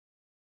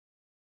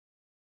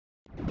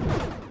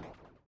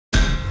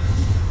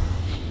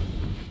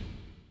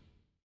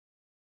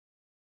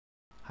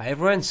Hi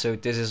everyone, so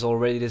this is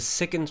already the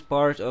second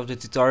part of the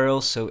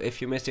tutorial, so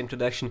if you missed the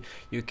introduction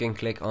you can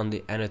click on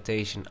the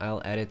annotation,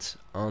 I'll add it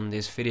on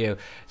this video.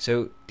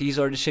 So these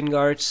are the shin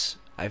guards.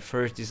 I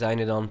first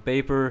designed it on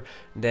paper,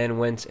 then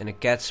went in a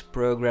CAD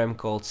program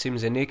called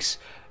Siemens Nx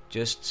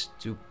just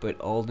to put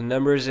all the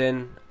numbers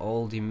in,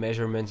 all the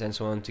measurements and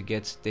so on to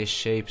get this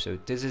shape. So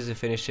this is the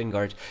finished shin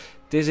guard.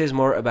 This is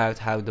more about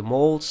how the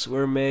molds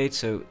were made,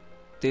 so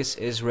this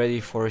is ready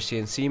for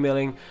CNC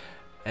milling.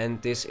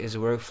 And this is a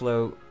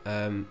workflow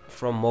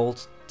from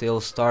mold till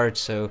start.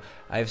 So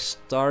I've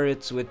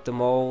started with the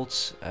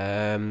molds.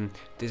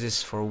 This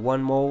is for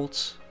one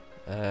mold.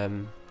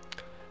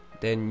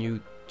 Then you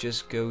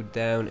just go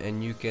down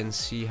and you can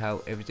see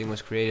how everything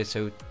was created.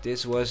 So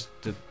this was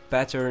the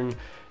pattern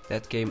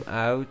that came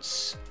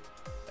out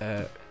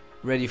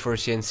ready for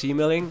CNC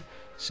milling.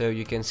 So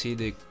you can see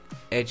the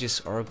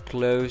edges are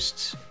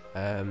closed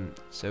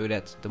so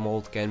that the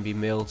mold can be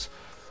milled.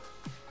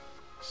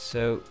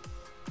 So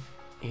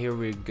here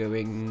we're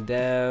going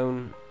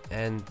down,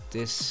 and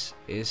this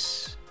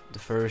is the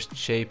first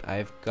shape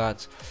I've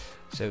got.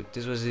 So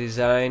this was the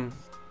design,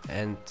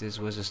 and this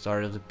was the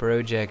start of the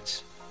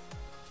project.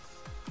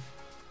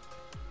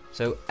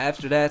 So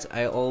after that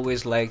I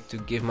always like to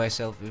give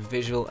myself a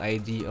visual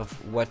idea of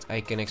what I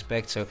can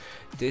expect. So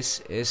this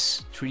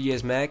is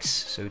 3ds Max,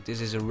 so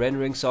this is a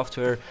rendering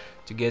software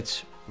to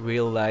get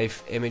real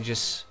life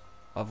images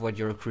of what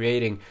you're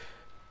creating.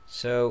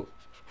 So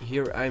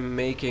here I'm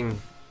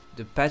making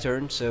the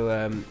pattern.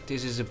 So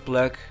this is a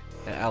plug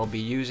that I'll be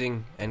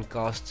using and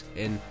cast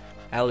in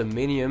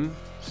aluminium.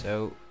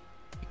 So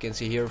you can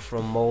see here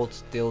from mold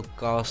till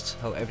cast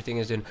how everything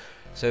is done.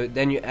 So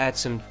then you add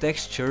some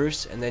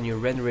textures and then you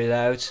render it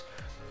out,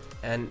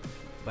 and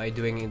by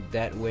doing it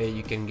that way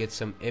you can get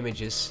some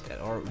images that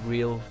are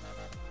real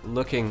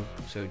looking.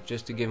 So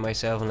just to give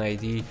myself an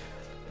idea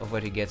of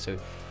what you get. So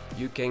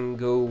you can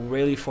go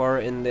really far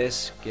in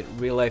this, get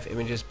real life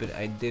images, but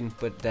I didn't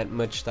put that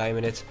much time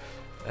in it.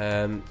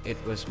 It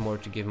was more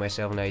to give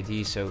myself an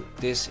idea. So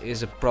this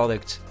is a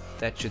product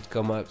that should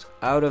come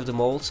out of the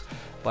molds.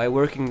 By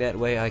working that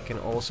way I can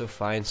also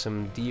find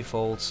some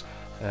defaults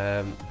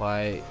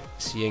by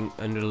seeing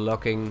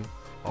underlocking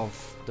of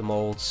the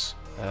molds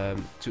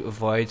to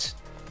avoid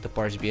the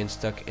parts being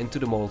stuck into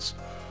the molds.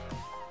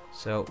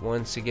 So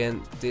once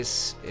again,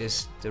 this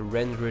is the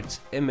rendered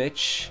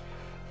image.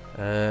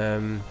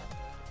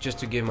 Just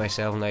to give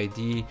myself an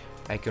idea,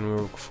 I can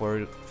work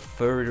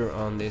further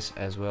on this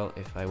as well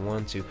if I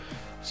want to.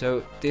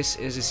 So this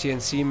is a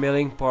CNC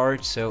milling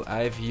part. So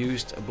I've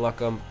used a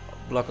block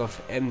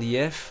of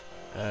MDF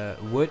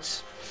wood.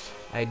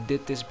 I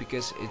did this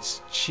because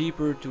it's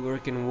cheaper to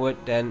work in wood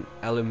than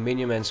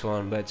aluminium and so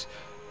on, but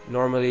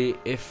normally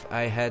if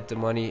I had the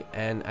money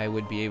and I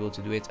would be able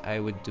to do it, I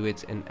would do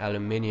it in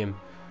aluminium.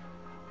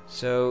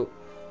 So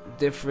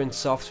different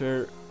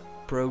software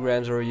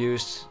programs are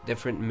used,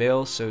 different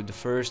mills. So the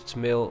first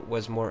mill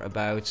was more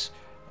about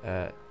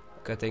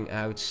cutting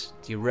out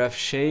the rough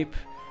shape.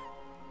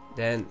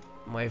 Then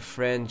my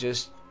friend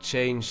just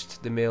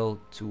changed the mill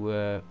to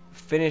a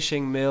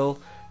finishing mill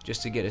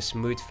just to get a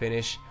smooth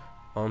finish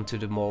onto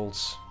the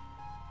molds.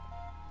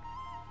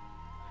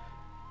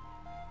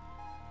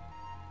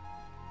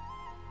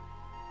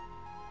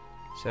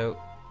 So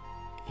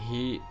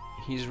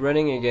he's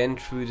running again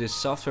through the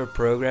software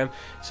program.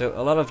 So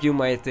a lot of you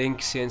might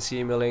think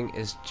CNC milling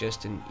is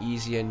just an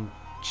easy and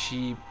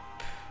cheap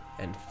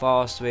and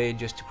fast way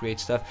just to create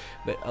stuff,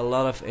 but a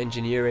lot of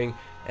engineering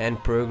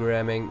and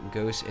programming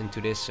goes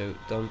into this, so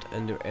don't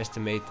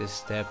underestimate this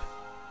step.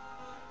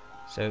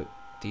 So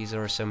these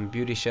are some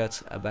beauty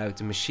shots about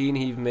the machine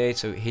he made.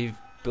 So he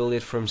built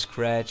it from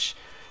scratch.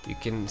 You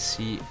can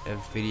see a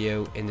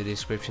video in the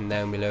description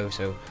down below.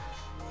 So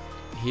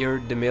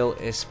here the mill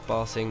is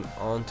passing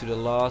on to the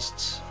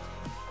last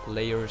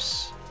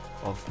layers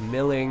of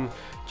milling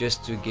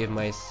just to give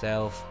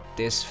myself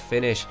this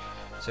finish.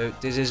 So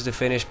this is the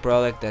finished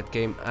product that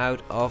came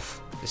out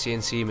of the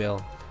CNC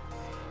mill.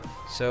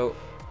 So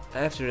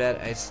after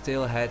that I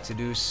still had to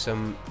do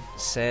some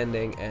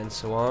sanding and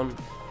so on,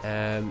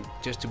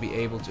 just to be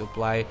able to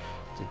apply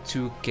the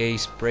 2K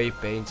spray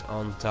paint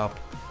on top.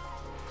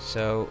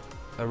 So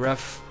a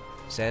rough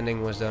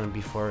sanding was done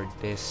before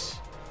this.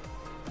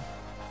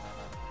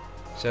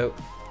 So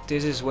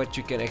this is what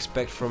you can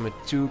expect from a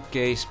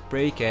 2K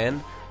spray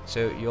can.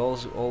 So you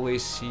also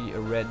always see a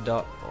red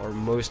dot, or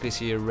mostly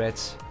see a red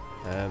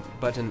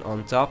button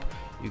on top.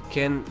 You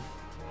can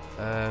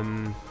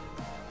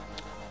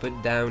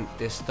put down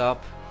this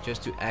top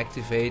just to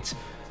activate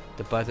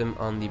the button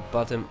on the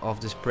bottom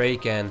of the spray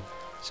can.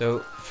 So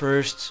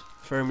first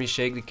firmly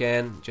shake the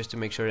can just to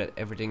make sure that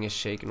everything is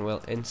shaken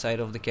well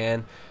inside of the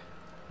can.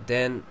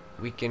 Then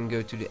we can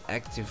go to the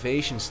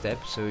activation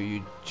step. So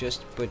you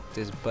just put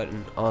this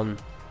button on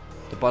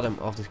the bottom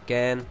of the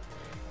can,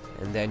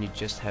 and then you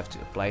just have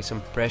to apply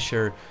some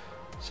pressure.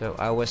 So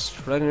I was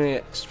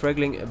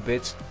struggling a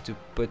bit to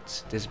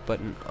put this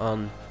button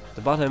on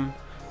the bottom,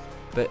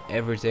 but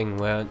everything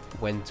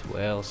went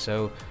well.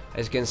 So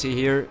as you can see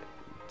here,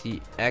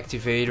 the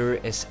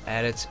activator is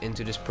added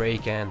into the spray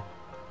can.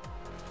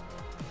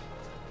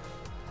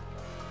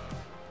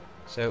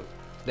 So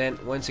then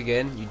once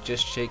again you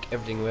just shake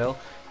everything well.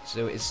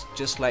 So it's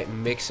just like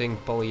mixing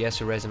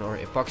polyester resin or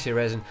epoxy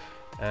resin.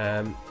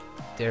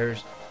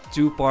 There's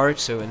two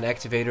parts, so an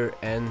activator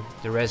and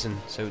the resin.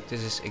 So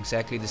this is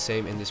exactly the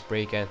same in the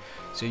spray can.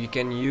 So you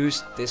can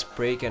use this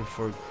spray can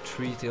for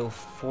 3 till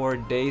 4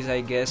 days,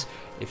 I guess,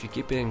 if you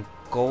keep it in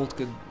cold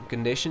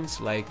conditions,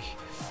 like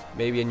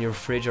maybe in your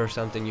fridge or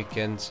something. You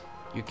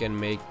can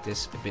make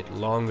this a bit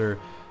longer.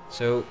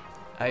 So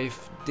I've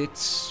did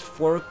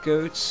 4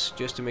 coats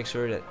just to make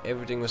sure that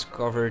everything was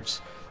covered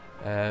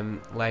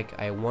like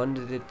I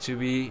wanted it to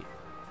be,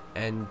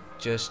 and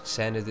just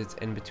sanded it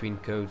in between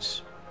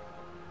coats.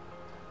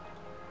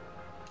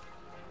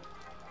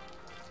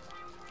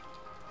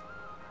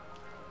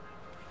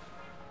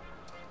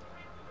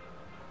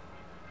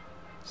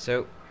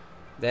 So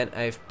then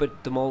I've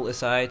put the mold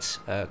aside,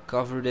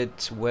 covered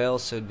it well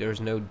so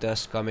there's no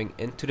dust coming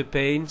into the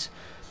paint.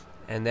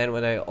 And then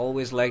what I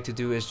always like to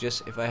do is,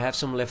 just if I have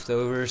some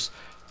leftovers,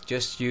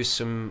 just use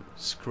some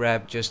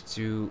scrap just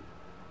to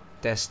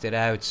test it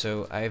out.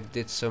 So I've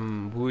did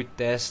some wood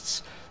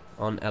tests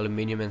on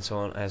aluminium and so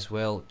on as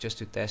well, just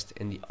to test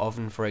in the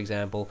oven, for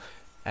example,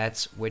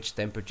 at which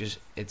temperatures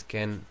it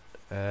can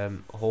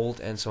hold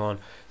and so on.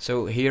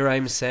 So here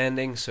I'm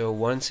sanding. So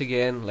once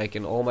again, like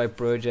in all my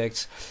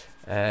projects,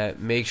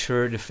 make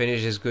sure the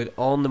finish is good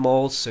on the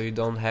molds, so you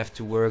don't have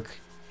to work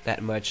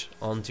that much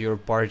onto your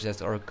parts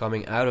that are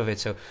coming out of it.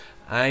 So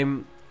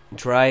I'm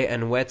dry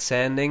and wet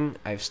sanding.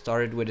 I've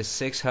started with a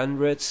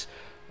 600,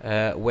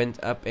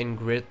 went up in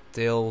grit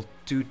till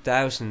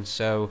 2000,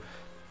 so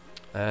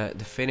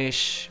the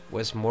finish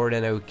was more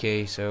than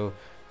okay. So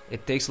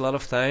it takes a lot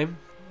of time.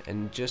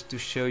 And just to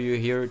show you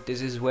here,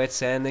 this is wet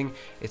sanding.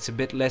 It's a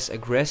bit less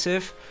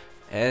aggressive,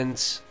 and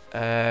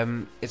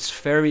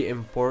it's very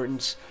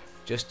important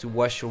just to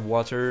wash your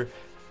water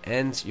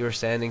and your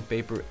sanding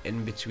paper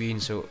in between,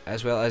 so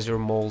as well as your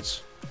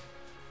molds.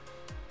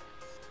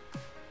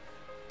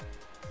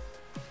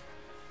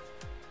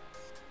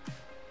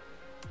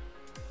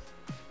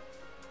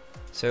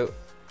 So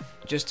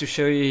just to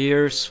show you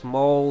here,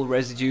 small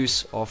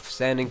residues of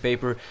sanding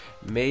paper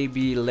may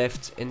be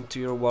left into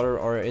your water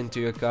or into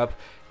your cup,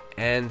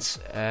 and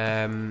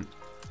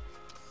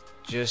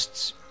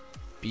just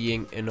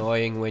being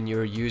annoying when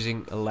you're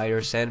using a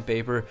lighter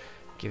sandpaper,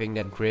 giving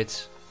that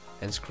grit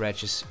and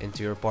scratches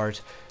into your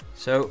part.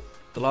 So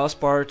the last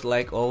part,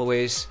 like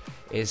always,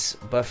 is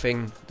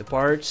buffing the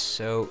parts.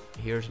 So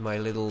here's my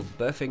little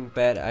buffing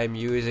pad I'm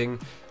using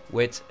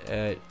with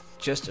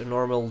just a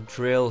normal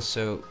drill.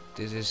 So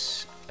this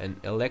is an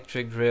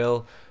electric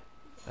drill,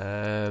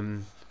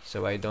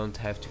 so I don't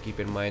have to keep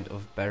in mind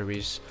of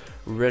batteries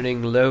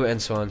running low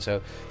and so on.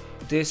 So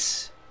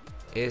this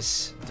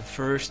is the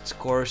first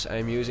course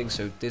I'm using.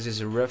 So this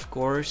is a rough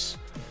course.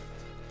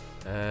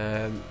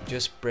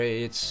 Just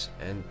spray it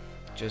and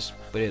just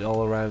put it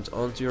all around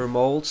onto your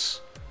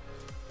molds.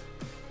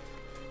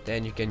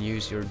 Then you can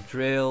use your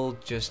drill,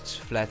 just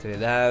flatten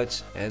it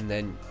out, and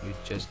then you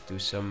just do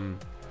some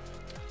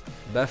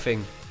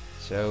buffing.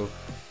 So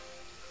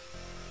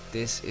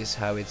this is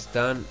how it's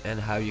done, and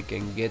how you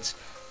can get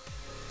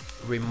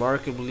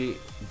remarkably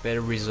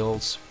better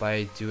results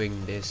by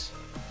doing this.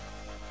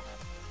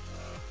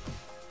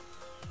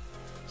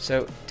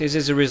 So this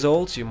is a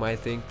result. You might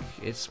think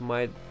it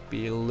might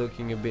be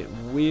looking a bit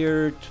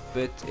weird,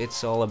 but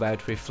it's all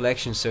about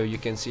reflection. So you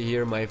can see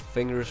here my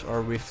fingers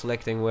are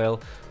reflecting well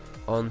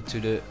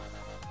onto the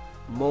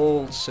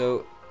mold.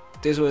 So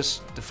this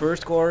was the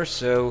first course,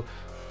 so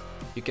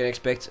you can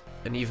expect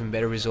an even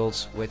better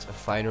results with a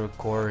finer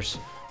course.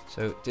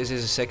 So this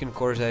is the second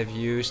course I've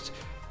used,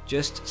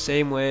 just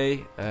same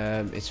way.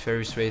 It's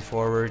very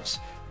straightforward.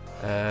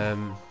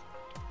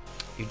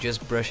 You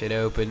just brush it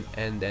open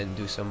and then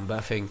do some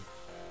buffing.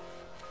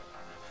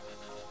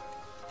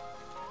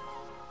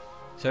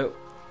 So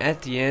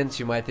at the end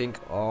you might think,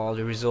 oh,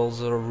 the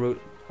results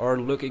are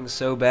looking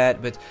so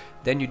bad, but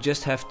then you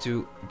just have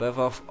to buff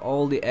off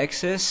all the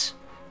excess,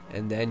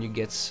 and then you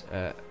get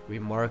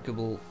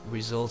remarkable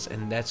results,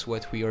 and that's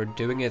what we are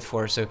doing it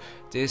for. So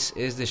this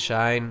is the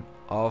shine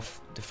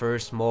of the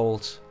first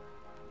mold.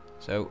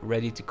 So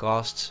ready to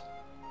cast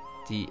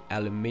the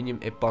aluminium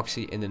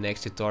epoxy in the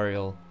next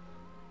tutorial.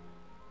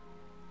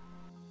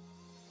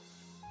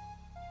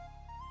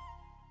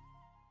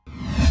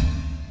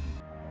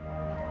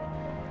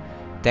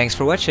 Thanks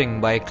for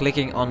watching. By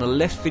clicking on the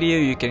left video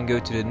you can go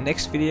to the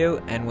next video,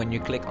 and when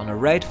you click on the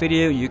right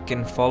video you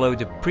can follow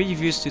the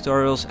previous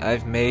tutorials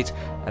I've made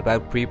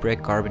about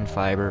pre-preg carbon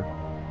fiber.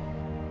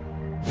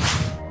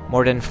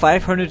 More than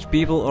 500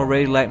 people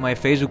already like my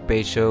Facebook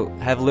page, so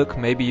have a look,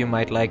 maybe you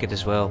might like it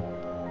as well.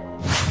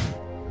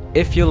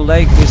 If you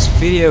like this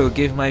video,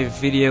 give my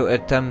video a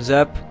thumbs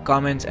up,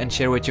 comment and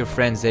share with your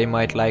friends, they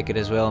might like it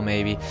as well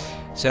maybe.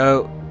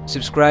 So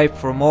subscribe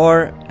for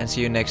more, and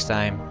see you next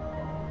time.